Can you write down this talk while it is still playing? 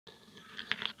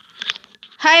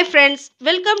Hi friends,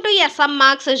 welcome to some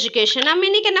Maths Education. நம்ம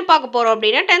இன்னைக்கு என்ன பார்க்க போறோம்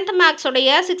அப்படினா 10th Maths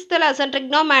உடைய 6th lesson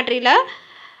Trigonometry ல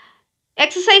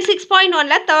exercise 6.1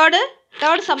 ல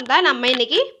third sum தான் நம்ம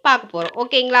இன்னைக்கு பார்க்க போறோம்.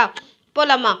 ஓகேங்களா?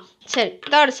 போலாமா? சரி,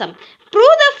 third sum.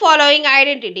 Prove the following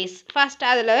identities.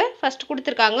 First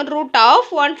கொடுத்திருக்காங்க root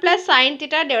of 1 plus sin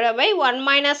theta divided by 1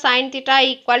 minus sin theta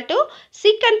equal to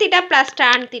secant theta plus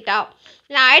tan theta.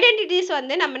 இந்த ஐடென்டிட்டிஸ்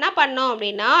வந்து நம்ம என்ன பண்ணோம்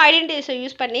அப்படின்னா ஐடென்டிட்டிஸை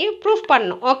யூஸ் பண்ணி ப்ரூஃப்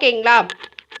பண்ணணும். ஓகேங்களா?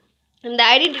 இந்த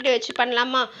ஐடென்டிட்டி வச்சு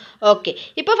பண்ணலாமா? ஓகே,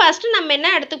 இப்போ ஃபஸ்ட்டு நம்ம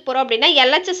என்ன எடுத்துக்க போகிறோம் அப்படின்னா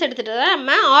எல்ஹெச்எஸ் எடுத்துகிட்டு தான்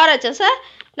நம்ம ஆர்ஹெச்எஸை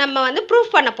நம்ம வந்து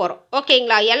ப்ரூஃப் பண்ண போகிறோம்.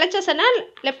 ஓகேங்களா? எல்ஹெச்எஸ்னா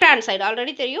லெஃப்ட் ஹேண்ட் சைடு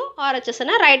ஆல்ரெடி தெரியும்,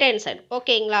 ஆர்ஹெச்எஸ்னா ரைட் ஹேண்ட் சைடு.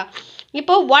 ஓகேங்களா?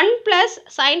 இப்போ 1 plus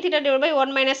sine theta divide by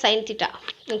 1 minus sine theta.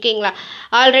 ஓகேங்களா?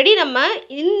 ஆல்ரெடி நம்ம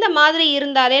இந்த மாதிரி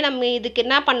இருந்தாலே நம்ம இதுக்கு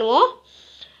என்ன பண்ணுவோம்,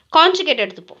 கான்ஜுகேட்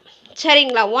எடுத்துப்போம்.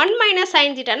 சரிங்களா? 1 மைனஸ்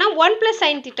சைன் தீட்டானா 1 ப்ளஸ்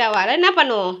சைன் தீட்டாவால் என்ன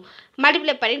பண்ணுவோம்,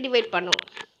 மல்டிப்ளை பண்ணி டிவைட் பண்ணுவோம்.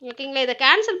 ஓகேங்களா? இதை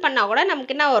கேன்சல் பண்ணால் கூட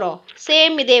நமக்கு என்ன வரும்,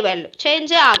 சேம் இதே வேல்யூ,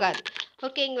 சேஞ்சே ஆகாது.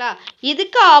 ஓகேங்களா?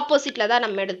 இதுக்கு ஆப்போசிட்டில் தான்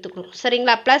நம்ம எடுத்துக்கணும்.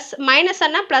 சரிங்களா? ப்ளஸ்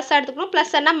மைனஸ்னா ப்ளஸ்ஸாக எடுத்துக்கணும்,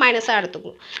 ப்ளஸ்னா மைனஸாக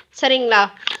எடுத்துக்கணும். சரிங்களா?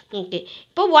 ஓகே,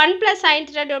 இப்போ 1 plus sine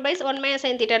theta divide by 1 minus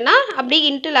sign தீட்டானா அப்படி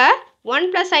இன்ட்டில் 1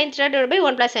 plus sine theta divide by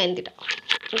 1 plus sine theta.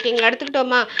 ஓகேங்களா?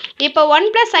 எடுத்துக்கிட்டோமா? இப்போ 1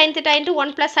 plus sine theta into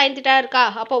 1 plus sine theta இருக்கா,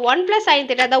 அப்போ 1 ப்ளஸ் சைன்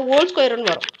தீட்டா தான் ஹோல் ஸ்கொயர்னு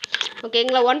வரும்.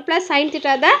 ஓகேங்களா? 1 ப்ளஸ் சைன்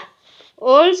தீட்டா தான்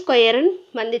ஹோல் ஸ்கொயர்னு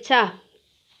வந்துச்சா?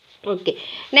 ஓகே,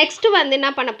 நெக்ஸ்ட்டு வந்து என்ன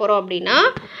பண்ண போகிறோம் அப்படின்னா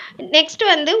நெக்ஸ்ட்டு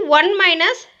வந்து 1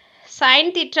 minus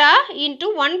sine theta into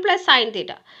 1 plus sine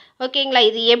theta. ஓகேங்களா?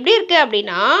 இது எப்படி இருக்குது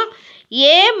அப்படின்னா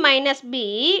ஏ மைனஸ் பி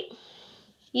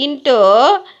இன்ட்டு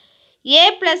ஏ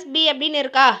ப்ளஸ் பி அப்படின்னு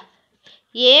இருக்கா,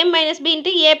 ஏ மைனஸ் பி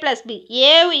இன்ட்டு ஏ ப்ளஸ் பி.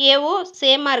 ஏவும்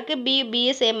சேமாக இருக்குது,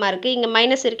 பியும் சேமாக இருக்குது, இங்கே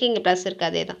மைனஸ் இருக்குது, இங்கே ப்ளஸ் இருக்குது,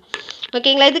 அதே தான்.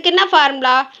 ஓகேங்களா? இதுக்கு என்ன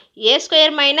ஃபார்முலா, ஏ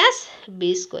ஸ்கொயர் மைனஸ்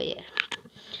பி ஸ்கொயர்.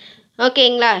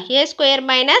 ஓகேங்களா? ஏ ஸ்கொயர்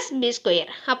மைனஸ் பி ஸ்கொயர்.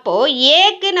 அப்போது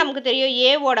ஏக்கு நமக்கு தெரியும்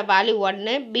ஏவோட வேல்யூ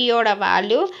 1, பியோட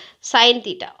வேல்யூ சைன்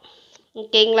தீட்டா.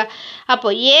 ஓகேங்களா?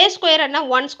 அப்போது ஏ ஸ்கொயர்னா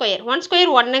 1 ஸ்கொயர்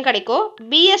 1 கிடைக்கும்,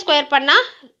 பிஏ ஸ்கொயர் பண்ணால்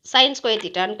சைன் ஸ்கொயர்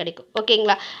தீட்டான்னு கிடைக்கும்.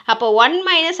 ஓகேங்களா? அப்போ 1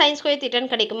 மைனஸ் சைன் ஸ்கொயர்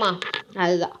தீட்டான்னு கிடைக்குமா,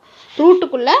 அதுதான்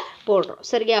ரூட்டுக்குள்ளே போடுறோம்.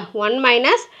 சரியா? 1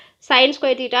 மைனஸ் சைன்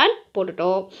ஸ்கொயர் தீட்டான்னு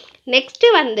போட்டுட்டோம்.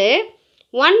 நெக்ஸ்ட்டு வந்து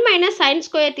 1 minus sine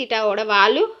square தீட்டாவோட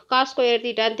value cos square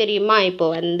தீட்டான்னு தெரியுமா? இப்போ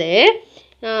வந்து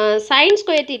sine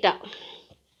square theta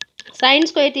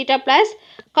plus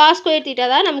cos square theta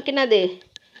தான் நமக்கு என்னது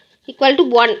ஈக்குவல் டு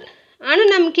 1.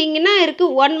 ஆனால் நமக்கு இங்கே என்ன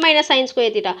இருக்குது, 1 மைனஸ் சைன்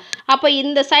ஸ்கொயர் தீட்டா. அப்போ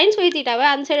இந்த சைன் ஸ்கொயர் தீட்டாவை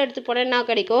அந்த சைடு எடுத்து போனால் என்ன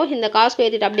கிடைக்கும், இந்த காஸ்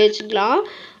ஸ்கொயர் தீட்டா அப்படியே வச்சுக்கலாம்.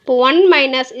 இப்போ 1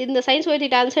 மைனஸ் இந்த சைன் ஸ்கொயர்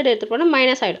தீட்டா அந்த சைடு எடுத்து போனால்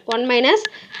மைனஸ் ஆகிடும், 1 மைனஸ்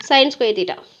சைன் ஸ்கொயர்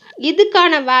தீட்டா.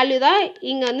 இதுக்கான வேல்யூ தான்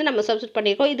இங்கே வந்து நம்ம சப்ஸ்டிட்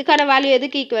பண்ணியிருக்கோம். இதுக்கான வேல்யூ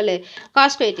எதுக்கு ஈக்குவல்,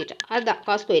 காஸ் ஸ்கொயர் தீட்டா, அதுதான்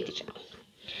cos square theta.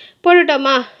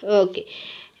 போட்டுட்டோமா? Okay,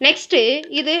 next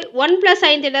இது 1 ப்ளஸ்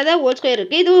சைன் தீட்டா தான் ஹோல் ஸ்கொயர்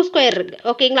இருக்குது, இதுவும் ஸ்கொயர் இருக்குது.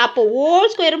 ஓகேங்களா? அப்போ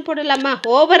ஹோல் ஸ்கொயரும் போடலாமா,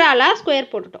 ஓவராலாக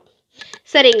ஸ்கொயர் போட்டுட்டோம்.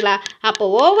 சரிங்களா? அப்போ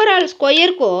ஓவரால்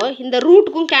ஸ்கொயருக்கும் இந்த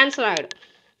ரூட்டுக்கும் கேன்சல் ஆகிடும்,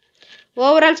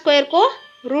 ஓவரால் ஸ்கொயருக்கும்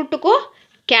ரூட்டுக்கும்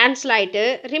கேன்சல் ஆகிட்டு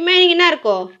ரிமைனிங் என்ன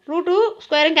இருக்கும், ரூட்டு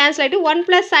ஸ்கொயரும் கேன்சல் ஆகிட்டு 1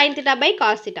 plus sine theta by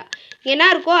cos theta என்ன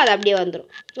இருக்கோ அது அப்படியே வந்துடும்.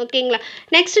 ஓகேங்களா?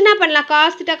 நெக்ஸ்ட் என்ன பண்ணலாம்,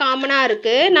 காஸ் தீட்டா காமனாக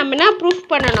இருக்குது, நம்ம என்ன ப்ரூஃப்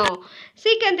பண்ணணும்,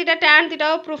 சீக்கன் தீட்டா டேன்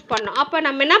தீட்டாவை ப்ரூஃப் பண்ணணும். அப்போ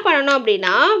நம்ம என்ன பண்ணணும்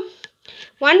அப்படின்னா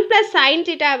 1 ப்ளஸ் சைன்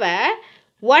தீட்டாவை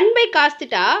 1 by cos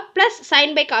theta plus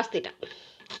sine by cos theta,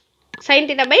 sine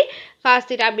theta by cos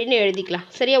theta அப்படின்னு எழுதிக்கலாம்.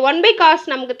 சரியா? 1 பை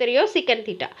காஸ் நமக்கு தெரியும் சீக்கன்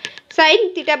theta, sine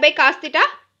theta by cos theta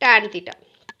tan theta.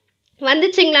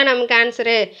 வந்துச்சுங்களா நமக்கு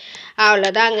ஆன்சரு?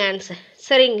 அவ்வளோதாங்க ஆன்சர்.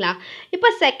 சரிங்களா? இப்போ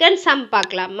செகண்ட் சம்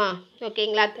பார்க்கலாமா?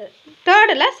 ஓகேங்களா?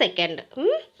 தேர்டில் செகண்டு.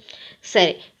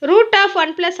 சரி, root of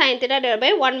 1 plus sine theta divide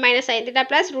by 1 minus sine theta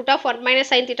plus root of 1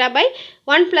 minus sine theta by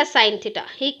 1 plus sine theta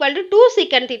equal to 2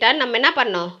 சீக்கன் தீட்டான்னு நம்ம என்ன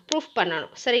பண்ணோம், ப்ரூஃப்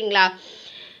பண்ணணும். சரிங்களா?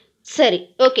 சரி,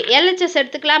 ஓகே, எல்ஹெச்எஸ்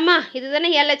எடுத்துக்கலாமா? இது தானே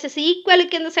எல்ஹெச்எஸ்,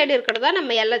 ஈக்குவலுக்கு இந்த சைடு இருக்கிறது தான்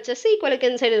நம்ம எல்ஹெச்எஸ், ஈக்குவலுக்கு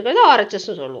இந்த சைடு இருக்கிறது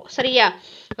ஆர்ஹெச்எஸ்ன்னு சொல்லுவோம். சரியா?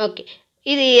 ஓகே,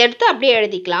 இது எடுத்து அப்படியே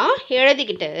எழுதிக்கலாம்.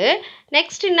 எழுதிக்கிட்டு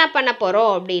நெக்ஸ்ட் என்ன பண்ண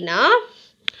போகிறோம் அப்படின்னா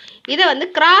இதை வந்து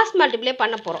கிராஸ் மல்டிப்ளை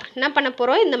பண்ண போகிறோம். என்ன பண்ண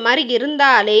போகிறோம், இந்த மாதிரி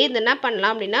இருந்தாலே இது என்ன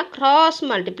பண்ணலாம் அப்படின்னா கிராஸ்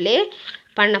மல்டிப்ளை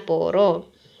பண்ண போகிறோம்.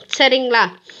 சரிங்களா?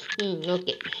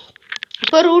 ஓகே,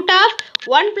 இப்போ root of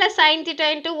 1 plus sine theta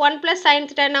into 1 plus sine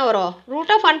theta என்ன வரும்,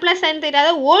 root of 1 plus sine theta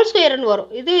தான் ஹோல் ஸ்கொயர்னு வரும்.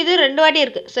 இது 2 வாட்டி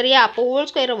இருக்குது. சரியா? அப்போ ஹோல்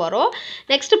ஸ்கொயர் வரும்.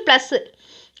 நெக்ஸ்ட்டு ப்ளஸ்ஸு,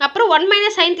 அப்புறம் 1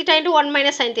 minus sine theta into 1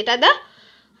 minus sine theta தான்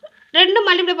 2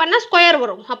 மல்டிப்ளை பண்ணால் ஸ்கொயர்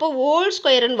வரும். அப்போ ஹோல்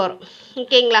ஸ்கொயர்னு வரும்.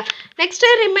 ஓகேங்களா? நெக்ஸ்ட்டு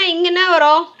இங்கே என்ன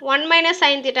வரும்? 1 minus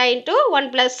sine theta into 1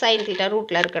 plus sine theta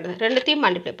ரூட்டில் இருக்கிறது ரெண்டுத்தையும்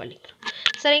மல்டிப்ளை பண்ணிக்கிறோம்.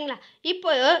 சரிங்களா?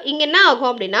 இப்போ இங்கே என்ன ஆகும்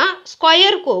அப்படின்னா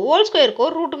ஸ்கொயருக்கும் ஹோல்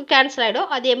ஸ்கொயருக்கும் ரூட்டுக்கு கேன்சல் ஆகிடும்.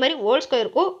 அதே மாதிரி ஹோல்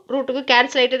ஸ்கொயருக்கும் ரூட்டுக்கு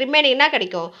கேன்சல் ஆகிட்டு ரிமைனிங் என்ன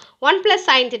கிடைக்கும்? 1 ப்ளஸ்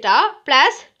சைன் தீட்டா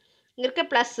ப்ளஸ் இங்கே இருக்க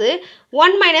plus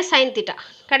 1 minus sine theta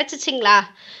கிடச்சிச்சிங்களா?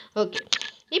 Okay.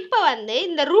 இப்போ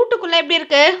இந்த ரூட்டுக்குள்ளே எப்படி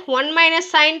இருக்குது? 1 minus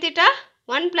sine theta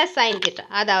 1 plus sine theta,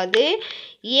 அதாவது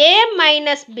a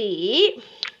minus B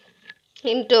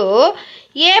into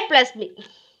a plus B.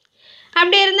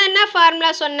 அப்படி இருந்தால் என்ன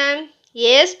ஃபார்முலா சொன்னேன்?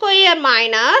 a square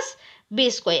minus B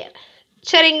square.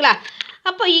 சரிங்களா?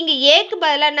 அப்போ இங்கே ஏக்கு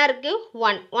பதிலாக என்ன இருக்குது?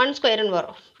 1 ஸ்கொயர்னு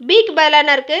வரும். பிக்கு பதிலாக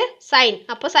என்ன இருக்குது? சைன்.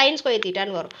 அப்போ சைன் ஸ்கொயர்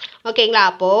தீட்டான்னு வரும். ஓகேங்களா?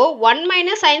 அப்போது 1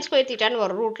 மைனஸ் சைன் ஸ்கொயர் தீட்டான்னு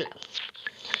வரும் ரூட்டில்.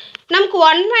 நமக்கு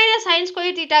 1 மைனஸ் சைன்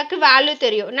ஸ்கொயர் தீட்டாவுக்கு வேல்யூ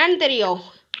தெரியும். என்னன்னு தெரியும்?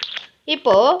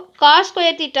 இப்போது cos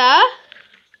square theta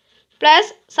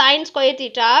plus sine square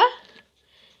theta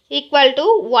equal to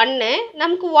 1.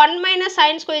 நமக்கு 1 மைனஸ்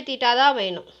சைன் ஸ்கொயர் தீட்டா தான்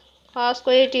வேணும். காஸ்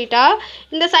ஸ்கொயர் தீட்டா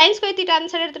இந்த சைன் ஸ்கொயர் தீட்டா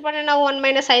அந்த சைடு எடுத்து பண்ணா 1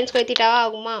 மைனஸ் சைன் ஸ்கொயர் தீட்டாவாக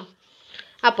ஆகுமா?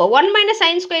 அப்போ 1 மைனஸ்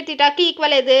சைன் ஸ்கொயர் தீட்டாக்கு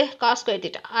ஈக்குவல் எது? Cos square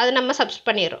theta. அது நம்ம சப்ஸ்ட்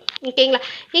பண்ணிடுறோம். ஓகேங்களா?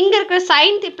 இங்கே இருக்கிற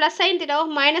sign plus sine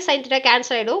தீட்டாவும் minus sine theta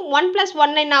cancel ஆகிடும். 1 ப்ளஸ்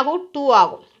 1 என்ன ஆகும்? 2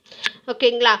 ஆகும்.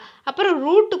 ஓகேங்களா? அப்புறம்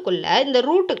ரூட்டுக்குள்ளே இந்த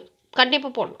ரூட்டு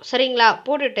கண்டிப்பாக போடணும். சரிங்களா?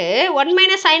 போட்டுட்டு 1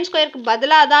 மைனஸ் சைன் ஸ்கொயருக்கு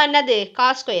பதிலாக தான் என்னது?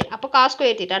 Cos square. அப்போ காஸ்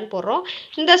ஸ்கொயர் தீட்டான்னு போடுறோம்.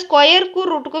 இந்த ஸ்கொயருக்கும்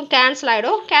ரூட்டுக்கும் கேன்சல்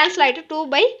ஆகிடும். கேன்சல் ஆகிட்டு 2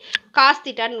 பை காஸ்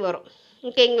தீட்டான்னு வரும்.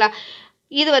 ஓகேங்களா?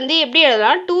 இது எப்படி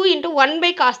எழுதலாம்? 2 into 1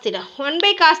 by cos theta. 1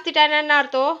 by cos theta என்ன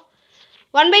அர்த்தம்?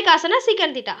 1 பை காசுனா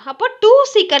சீக்கன் தீட்டா. அப்போ 2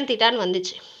 சீக்கன் தீட்டான்னு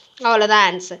வந்துச்சு. அவ்வளோதான்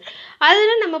ஆன்சர்.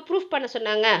 அதில் நம்ம ப்ரூஃப் பண்ண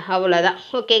சொன்னாங்க. அவ்வளோதான்.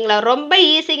 ஓகேங்களா? ரொம்ப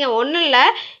ஈஸிங்க. ஒன்றும் இல்லை,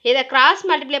 இதை கிராஸ்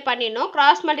மல்டிப்ளை பண்ணிடணும்.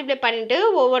 கிராஸ் மல்டிப்ளை பண்ணிவிட்டு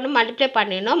ஒவ்வொன்றும் மல்டிப்ளை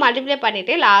பண்ணிடணும். மல்டிப்ளை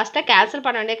பண்ணிவிட்டு லாஸ்ட்டாக கேன்சல்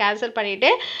பண்ண வேண்டிய கேன்சல்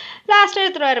பண்ணிவிட்டு லாஸ்ட்டாக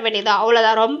எடுத்துகிட்டு வர வேண்டியதான்.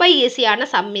 அவ்வளோதான். ரொம்ப ஈஸியான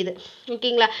சம் இது.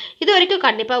 ஓகேங்களா? இது வரைக்கும்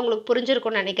கண்டிப்பாக உங்களுக்கு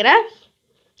புரிஞ்சிருக்கும்னு நினைக்கிறேன்.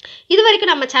 இது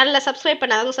வரைக்கும் நம்ம சேனலில் சப்ஸ்கிரைப்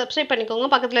பண்ணாதவங்க சப்ஸ்கிரைப் பண்ணிக்கோங்க.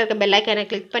 பக்கத்தில் இருக்க பெல் ஐக்கானை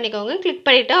கிளிக் பண்ணிக்கோங்க. கிளிக்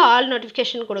பண்ணிவிட்டு ஆல்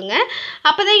நோட்டிஃபிகேஷன் கொடுங்க.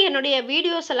 அப்போ தான் என்னுடைய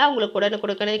வீடியோஸ் எல்லாம் உங்களுக்கு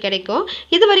உடனுக்குடனே கிடைக்கும்.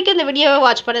 இது வரைக்கும் இந்த வீடியோவை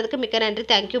வாட்ச் பண்ணதுக்கு மிக்க நன்றி.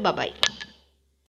 தேங்க்யூ. பாய்.